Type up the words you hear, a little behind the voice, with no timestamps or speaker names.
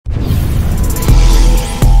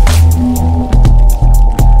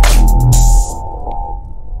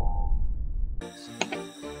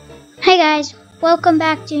Hi guys, welcome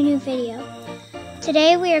back to a new video.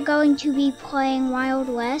 Today we are going to be playing Wild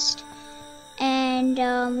West, and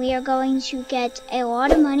we are going to get a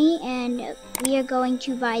lot of money, and we are going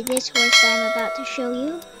to buy this horse that I'm about to show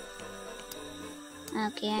you.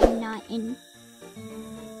 Okay, I'm not in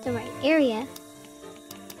the right area.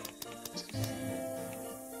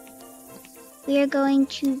 We are going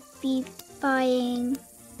to be buying...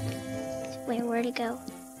 Wait, where'd it go?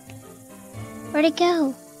 Where'd it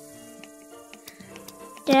go?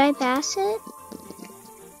 Did I pass it? I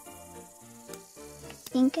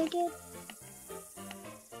think I did.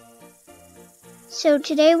 So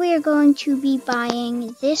today we are going to be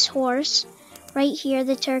buying this horse right here,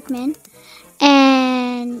 the Turkmen,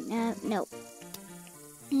 and no.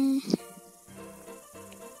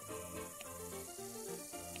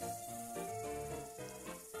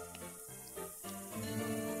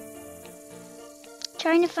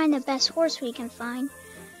 Trying to find the best horse we can find.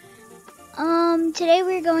 Today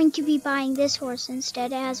we're going to be buying this horse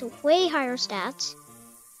instead. It has way higher stats.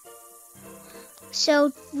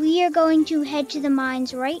 So we are going to head to the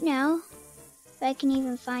mines right now. If I can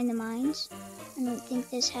even find the mines. I don't think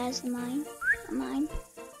this has the mine. A mine.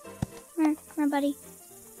 Come here, buddy.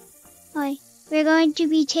 Hi. We're going to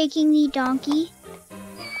be taking the donkey.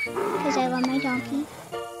 Because I love my donkey.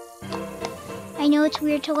 I know it's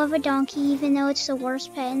weird to love a donkey even though it's the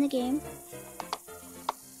worst pet in the game.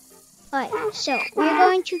 Alright, so we're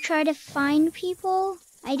going to try to find people.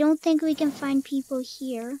 I don't think we can find people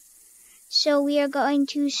here. So we are going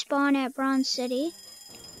to spawn at Bronze City.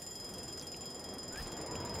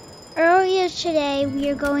 Earlier today, we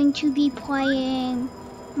are going to be playing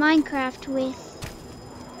Minecraft with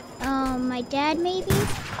my dad maybe.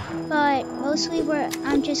 But mostly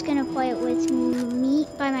I'm just going to play it with me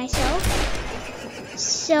by myself.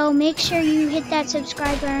 So make sure you hit that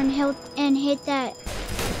subscribe button and hit that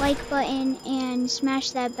like button and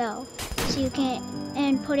smash that bell so you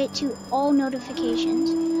can put it to all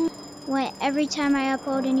notifications. Every time I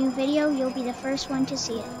upload a new video, you'll be the first one to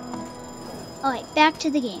see it. Alright, back to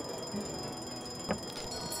the game.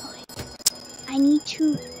 I need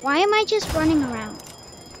to... Why am I just running around?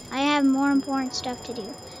 I have more important stuff to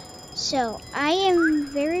do. So, I am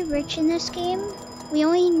very rich in this game. We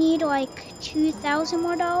only need like 2,000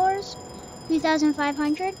 more dollars.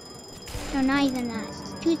 2,500? No, not even that.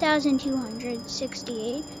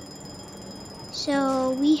 2,268.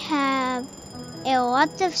 So we have a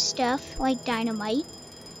lot of stuff like dynamite.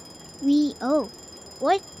 Oh,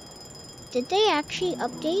 what? Did they actually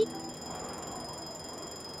update?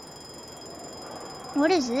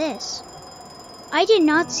 What is this? I did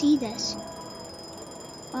not see this.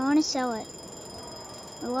 I want to sell it.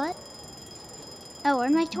 What? Oh,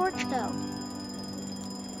 where'd my torch go?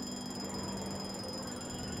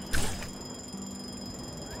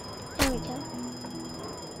 There we go.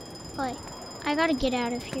 But I gotta get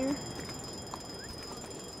out of here.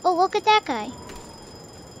 Oh, look at that guy.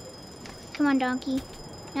 Come on, donkey.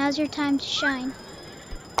 Now's your time to shine.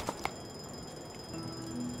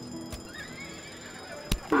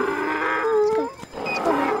 Let's go. Let's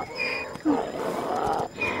go, bro. Come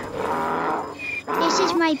on. This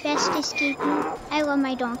is my best escape route. I love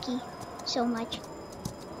my donkey so much.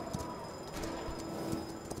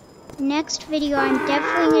 Next video, I'm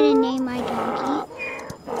definitely going to name my donkey.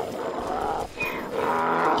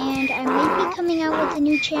 And I might be coming out with a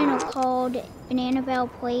new channel called Bananabelle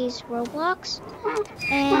Plays Roblox.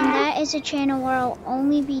 And that is a channel where I'll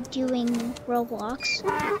only be doing Roblox.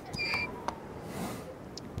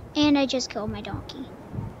 And I just killed my donkey.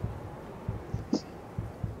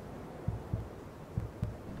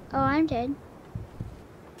 Oh, I'm dead.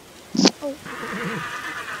 Oh.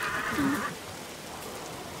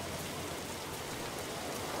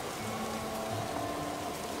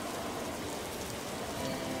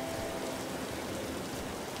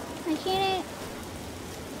 I can't.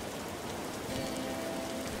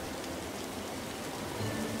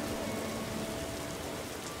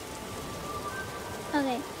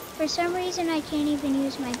 Okay, for some reason I can't even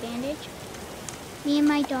use my bandage. Me and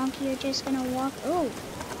my donkey are just gonna walk. Oh,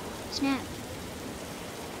 snap.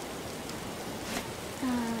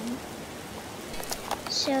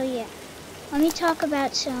 So yeah, let me talk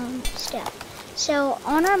about some stuff. So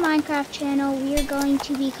on our Minecraft channel, we are going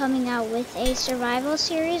to be coming out with a survival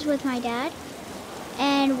series with my dad.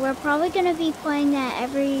 And we're probably going to be playing that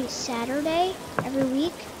every Saturday, every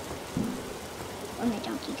week. Where'd my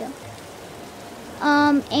donkey go?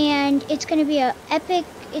 And it's going to be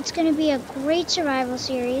it's going to be a great survival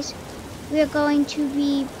series. We are going to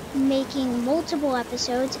be making multiple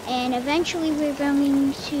episodes, and eventually we're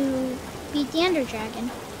going to beat the Ender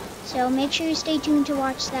Dragon. So make sure you stay tuned to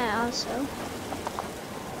watch that also.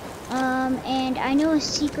 And I know a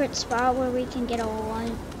secret spot where we can get a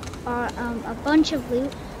bunch of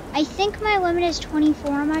loot. I think my limit is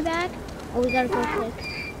 24 on my back. Oh, we gotta go quick.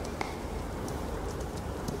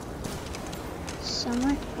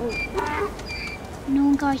 Somewhere. Oh. No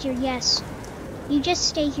one got here. Yes. You just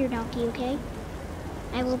stay here, donkey, okay?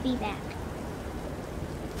 I will be back.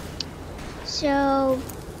 So,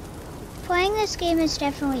 playing this game is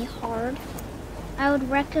definitely hard. I would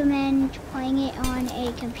recommend playing it on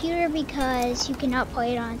a computer because you cannot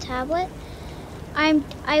play it on a tablet.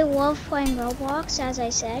 I love playing Roblox, as I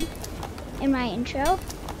said in my intro,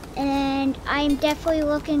 and I'm definitely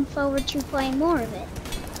looking forward to playing more of it.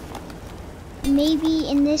 Maybe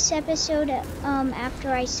in this episode,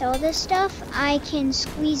 after I sell this stuff, I can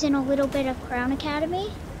squeeze in a little bit of Crown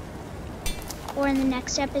Academy, or in the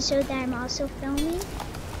next episode that I'm also filming.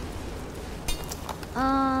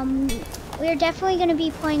 We're definitely going to be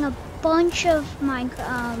playing a bunch of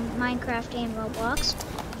Minecraft and Roblox.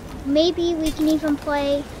 Maybe we can even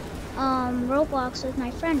play Roblox with my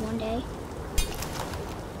friend one day.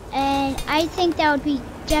 And I think that would be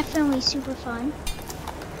definitely super fun.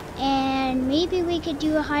 And maybe we could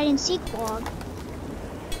do a hide and seek vlog.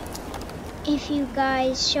 If you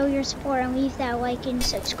guys show your support and leave that like and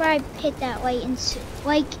subscribe, hit that like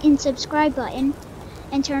and subscribe button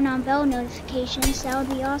and turn on bell notifications, that would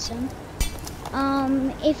be awesome.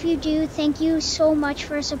 If you do, thank you so much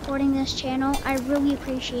for supporting this channel. I really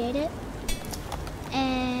appreciate it.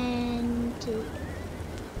 And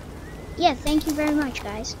yeah, thank you very much,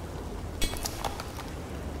 guys.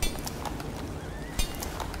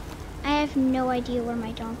 I have no idea where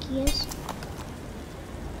my donkey is.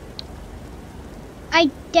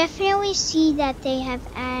 I definitely see that they have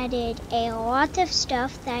added a lot of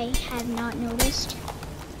stuff that I have not noticed.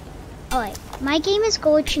 Alright, my game is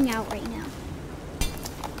glitching out right now.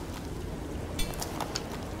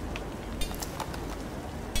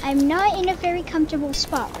 I'm not in a very comfortable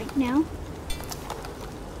spot right now.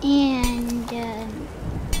 And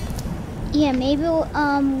yeah, maybe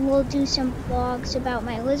we'll do some vlogs about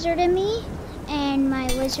my lizard and me, and my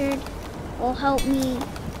lizard will help me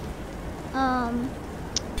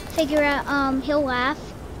figure out, he'll laugh,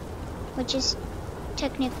 which is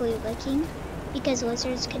technically licking, because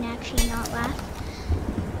lizards can actually not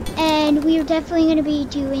laugh. And we're definitely going to be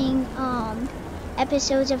doing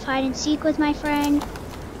episodes of hide and seek with my friend,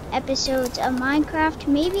 episodes of Minecraft,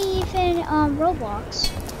 maybe even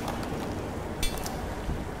Roblox.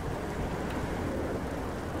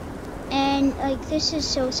 And like, this is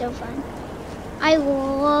so fun. I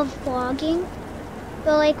love vlogging,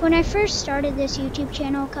 but like when I first started this YouTube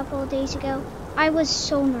channel a couple of days ago, I was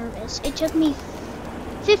so nervous. It took me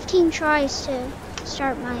 15 tries to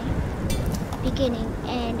start my beginning,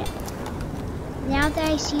 and now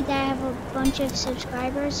that I see that I have a bunch of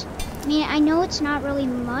subscribers, I mean, I know it's not really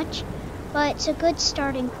much, but it's a good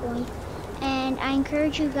starting point, and I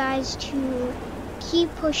encourage you guys to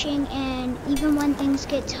keep pushing, and even when things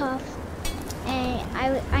get tough, and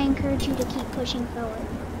I encourage you to keep pushing forward.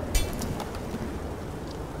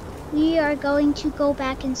 We are going to go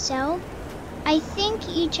back and sell. I think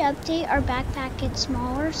each update our backpack gets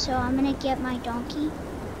smaller, so I'm gonna get my donkey,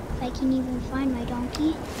 if I can even find my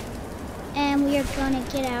donkey, and we are gonna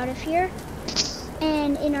get out of here.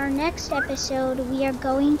 And in our next episode, we are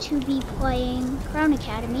going to be playing Crown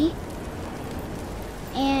Academy,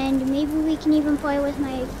 and maybe we can even play with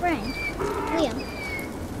my friend Liam.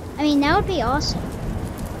 I mean, that would be awesome.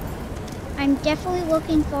 I'm definitely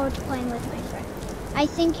looking forward to playing with my friend. I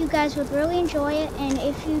think you guys would really enjoy it, and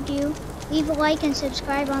if you do, leave a like and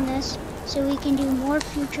subscribe on this so we can do more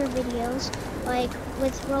future videos, like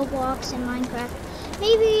with Roblox and Minecraft.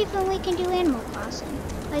 Maybe even we can do Animal Crossing.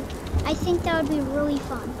 Like, I think that would be really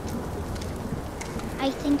fun. I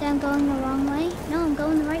think I'm going the wrong way. No, I'm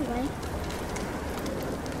going the right way.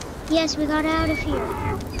 Yes, we got out of here.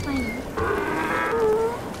 Finally. I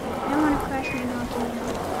don't want to crash my donkey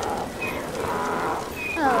now.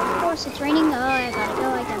 Oh, of course it's raining. Oh, I gotta go.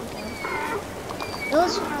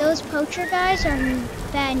 Those poacher guys are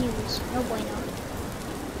bad news. No bueno.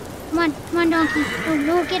 Come on, donkey.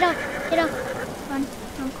 No, get up. Come on,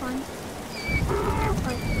 I'm calling.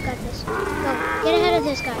 Oh, you got this. Go, get ahead of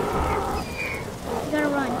this guy. You gotta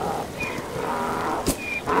run.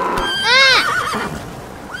 Ah!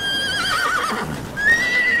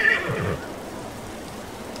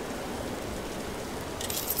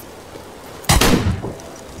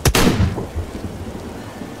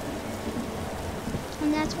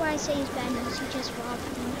 And that's why I say he's bad news. He just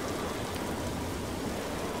robbed me.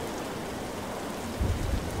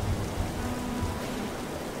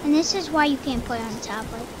 And this is why you can't play on a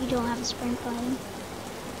tablet. You don't have a spring button.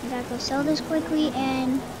 I gotta go sell this quickly,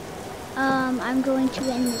 and I'm going to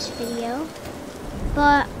end this video.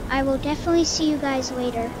 But I will definitely see you guys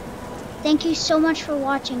later. Thank you so much for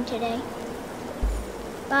watching today.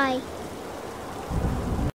 Bye.